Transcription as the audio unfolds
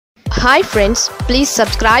Hi friends, please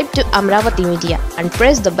subscribe to Amaravathi Media and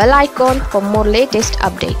press the bell icon for more latest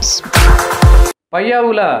updates.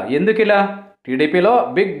 Payyavula ఎందుకిలా టీడీపీలో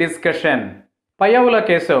big discussion. Payyavula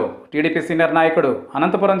Keshav TDP senior నాయకుడు,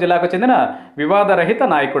 అనంతపురం జిల్లాకు చెందిన వివాదరహిత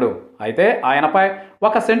నాయకుడు. అయితే ఆయనపై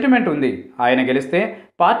ఒక సెంటిమెంట్ ఉంది. ఆయన గెలిస్తే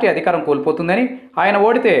పార్టీ అధికారం కోల్పోతుందని, ఆయన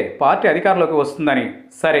ఓడితే పార్టీ అధికారంలోకి వస్తుందని.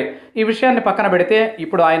 సరే, ఈ విషయాన్ని పక్కన పెడితే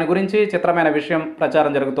ఇప్పుడు ఆయన గురించి చిత్రమైన విషయం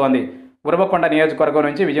ప్రచారం జరుగుతోంది. ఉరవకొండ నియోజకవర్గం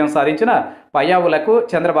నుంచి విజయం సాధించిన పయ్యావులకు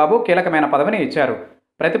చంద్రబాబు కీలకమైన పదవిని ఇచ్చారు.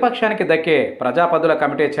 ప్రతిపక్షానికి దక్కే ప్రజాపదుల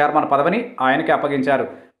కమిటీ చైర్మన్ పదవిని ఆయనకి అప్పగించారు.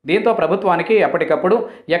 దీంతో ప్రభుత్వానికి ఎప్పటికప్పుడు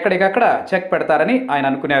ఎక్కడికక్కడ చెక్ పెడతారని ఆయన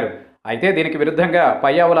అనుకున్నారు. అయితే దీనికి విరుద్ధంగా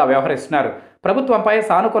పయ్యావుల వ్యవహరిస్తున్నారు. ప్రభుత్వంపై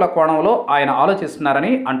సానుకూల కోణంలో ఆయన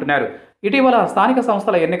ఆలోచిస్తున్నారని అంటున్నారు. ఇటీవల స్థానిక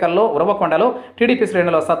సంస్థల ఎన్నికల్లో ఉరవకొండలో టీడీపీ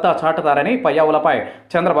శ్రేణుల సత్తా చాటుతారని పయ్యావులపై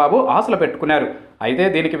చంద్రబాబు ఆశలు పెట్టుకున్నారు. అయితే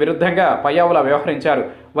దీనికి విరుద్ధంగా పయ్యావుల వ్యవహరించారు.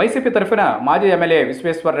 వైసీపీ తరఫున మాజీ ఎమ్మెల్యే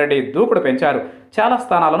విశ్వేశ్వర్రెడ్డి దూకుడు పెంచారు. చాలా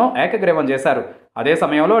స్థానాలను ఏకగ్రీవం చేశారు. అదే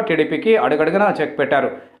సమయంలో టీడీపీకి అడుగడుగునా చెక్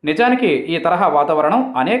పెట్టారు. నిజానికి ఈ తరహా వాతావరణం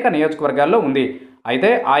అనేక నియోజకవర్గాల్లో ఉంది. అయితే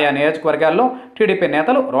ఆయా నియోజకవర్గాల్లో టీడీపీ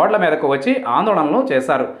నేతలు రోడ్ల మీదకు వచ్చి ఆందోళనలు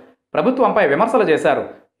చేశారు. ప్రభుత్వంపై విమర్శలు చేశారు.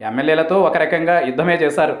 ఎమ్మెల్యేలతో ఒక రకంగా యుద్ధమే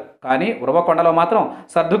చేశారు. కానీ ఉరవకొండలో మాత్రం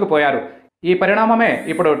సర్దుకుపోయారు. ఈ పరిణామమే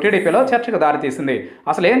ఇప్పుడు టీడీపీలో చర్చకు దారితీసింది.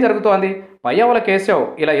 అసలు ఏం జరుగుతోంది? పయ్యావుల కేశవ్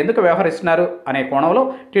ఇలా ఎందుకు వ్యవహరిస్తున్నారు అనే కోణంలో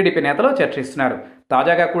టీడీపీ నేతలు చర్చిస్తున్నారు.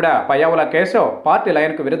 తాజాగా కూడా పయ్యావుల కేశవ్ పార్టీ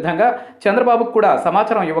లైన్కు విరుద్ధంగా చంద్రబాబుకు కూడా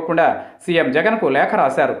సమాచారం ఇవ్వకుండా సీఎం జగన్కు లేఖ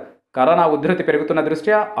రాశారు. కరోనా ఉధృతి పెరుగుతున్న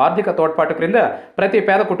దృష్ట్యా ఆర్థిక తోడ్పాటు క్రింద ప్రతి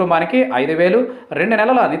పేద కుటుంబానికి 5,000, 2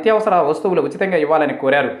 నెలల నిత్యావసర వస్తువులు ఉచితంగా ఇవ్వాలని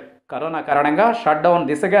కోరారు. కరోనా కారణంగా షట్డౌన్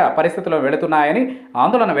దిశగా పరిస్థితులు వెళుతున్నాయని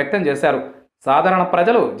ఆందోళన వ్యక్తం చేశారు. సాధారణ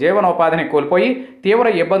ప్రజలు జీవనోపాధిని కోల్పోయి తీవ్ర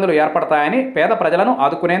ఇబ్బందులు ఏర్పడతాయని, పేద ప్రజలను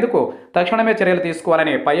ఆదుకునేందుకు తక్షణమే చర్యలు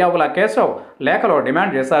తీసుకోవాలని పయ్యావుల కేశవ్ లేఖలో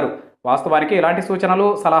డిమాండ్ చేశారు. వాస్తవానికి ఇలాంటి సూచనలు,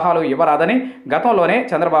 సలహాలు ఇవ్వరాదని గతంలోనే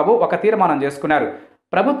చంద్రబాబు ఒక తీర్మానం చేసుకున్నారు.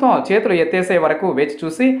 ప్రభుత్వం చేతులు ఎత్తేసే వరకు వేచి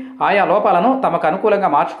చూసి ఆయా లోపాలను తమకు అనుకూలంగా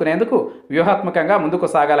మార్చుకునేందుకు వ్యూహాత్మకంగా ముందుకు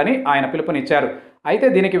సాగాలని ఆయన పిలుపునిచ్చారు. అయితే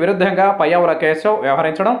దీనికి విరుద్ధంగా పయ్యావుల కేశవ్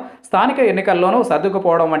వ్యవహరించడం, స్థానిక ఎన్నికల్లోనూ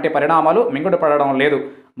సర్దుకుపోవడం వంటి పరిణామాలు మింగుడు పడడం లేదు.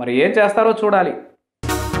 మరి ఏం చేస్తారో చూడాలి.